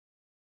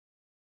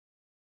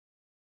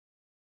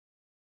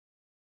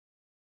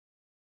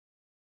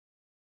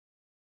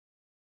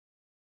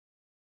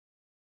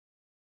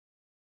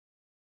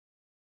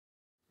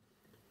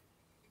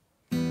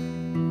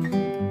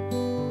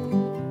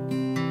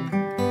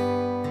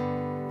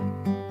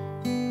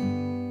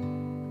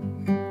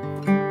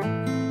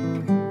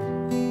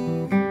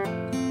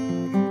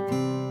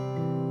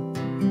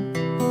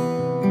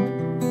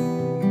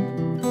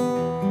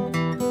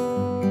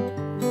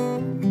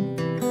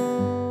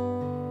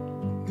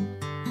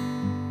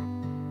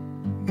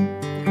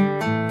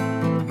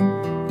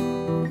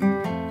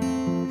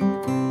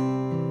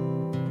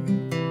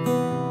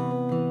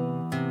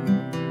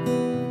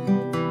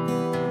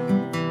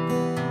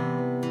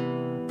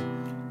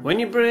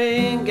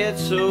get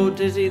so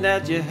dizzy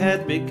that your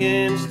head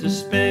begins to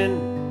spin,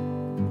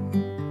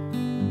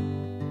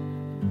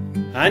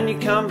 and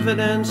your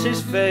confidence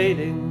is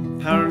fading,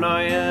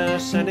 paranoia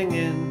setting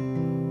in.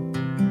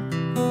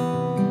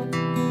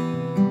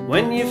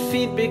 When your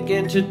feet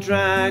begin to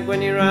drag,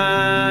 when your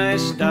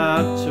eyes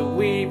start to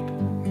weep,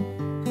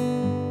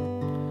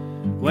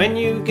 when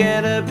you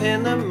get up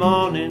in the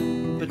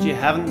morning but you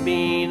haven't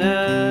been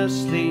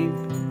asleep,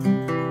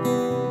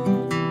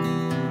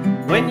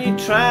 when you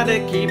try to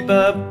keep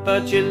up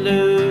but you're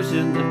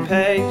losing the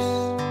pace,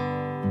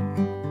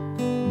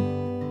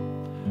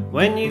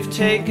 when you've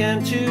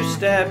taken 2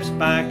 steps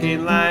back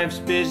in life's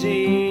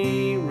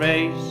busy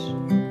race,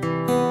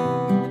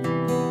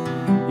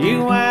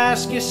 you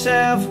ask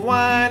yourself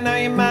why now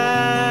your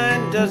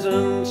mind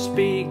doesn't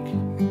speak,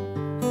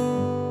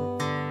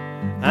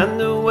 and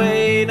the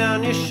weight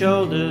on your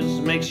shoulders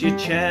makes your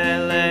chair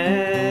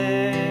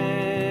legs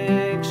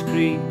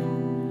creak.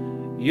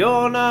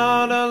 You're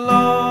not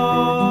alone.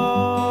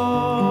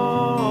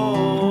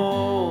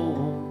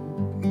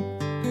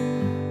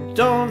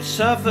 Don't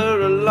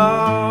suffer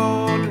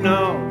alone,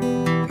 no.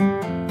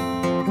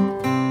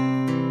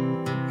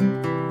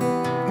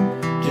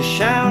 Just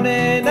shout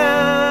it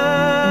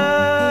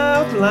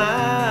out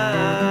loud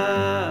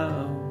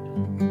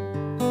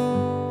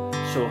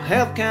so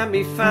help can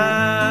be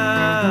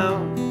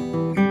found.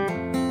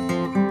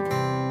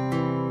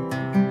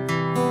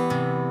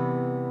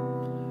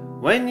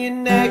 When your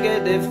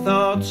negative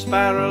thoughts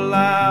spiral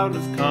out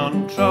of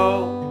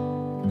control,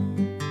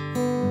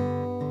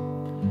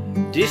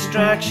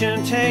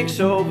 distraction takes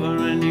over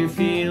and you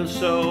feel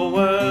so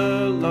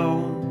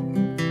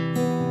alone.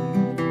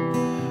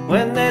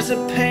 When there's a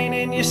pain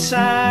in your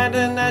side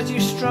and as you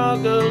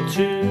struggle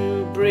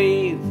to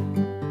breathe,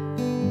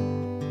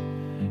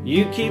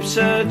 you keep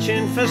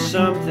searching for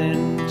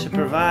something to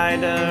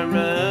provide a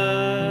relief.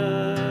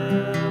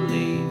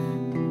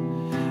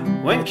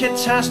 When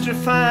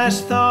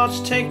catastrophized thoughts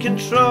take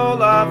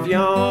control of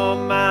your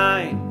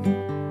mind,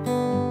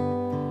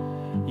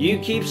 you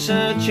keep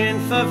searching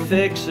for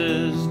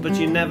fixes, but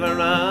you never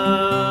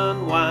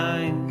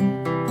unwind.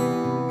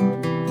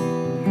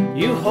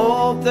 You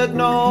hope that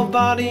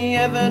nobody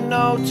ever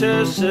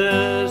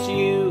notices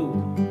you.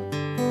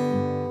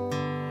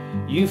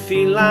 You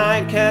feel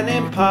like an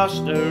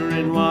imposter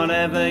in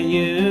whatever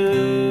you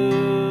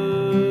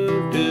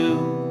do.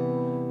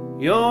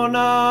 You're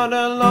not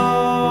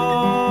alone.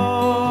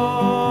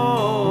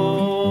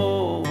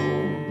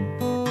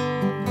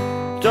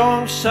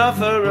 Don't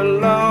suffer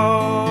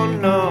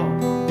alone, no.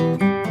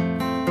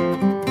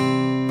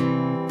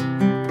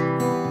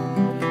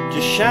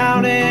 Just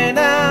shout it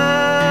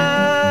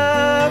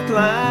out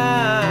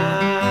loud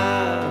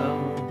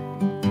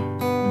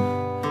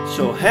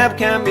so help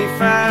can be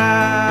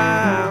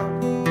found.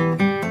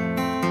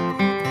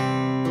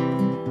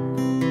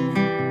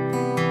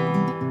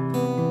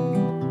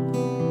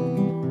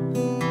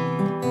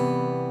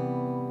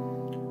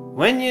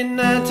 When your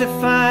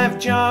 9-to-5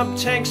 job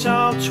takes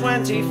all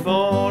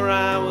 24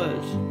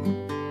 hours,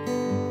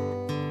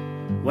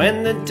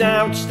 when the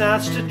doubt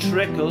starts to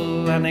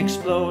trickle and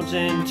explodes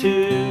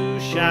into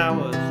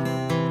showers,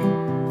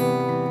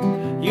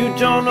 you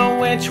don't know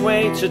which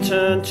way to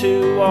turn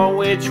to or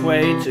which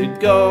way to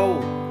go.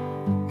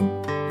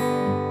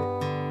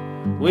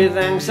 With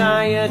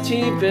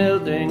anxiety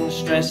building,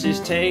 stress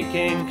is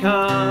taking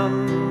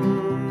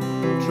control.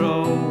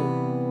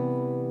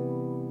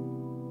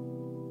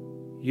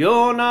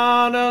 You're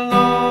not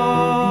alone.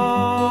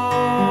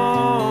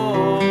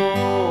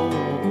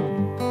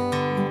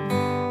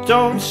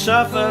 Don't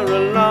suffer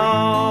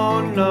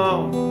alone,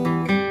 no.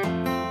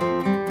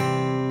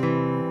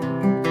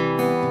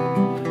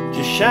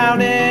 Just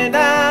shout it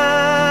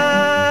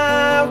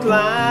out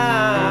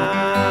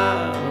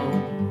loud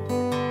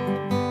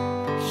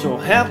so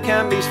help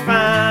can be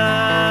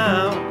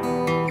found.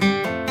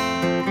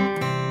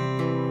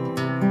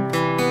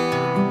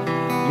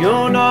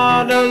 You're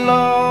not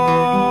alone.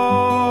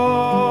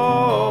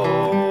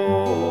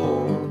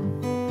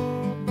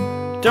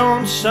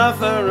 Don't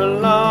suffer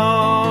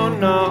alone,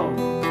 no.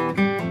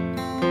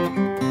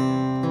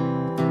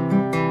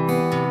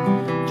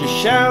 Just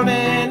shout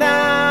it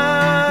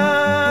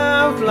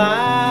out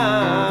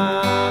loud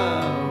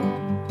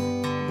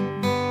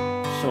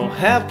so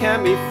help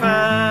can be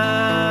found.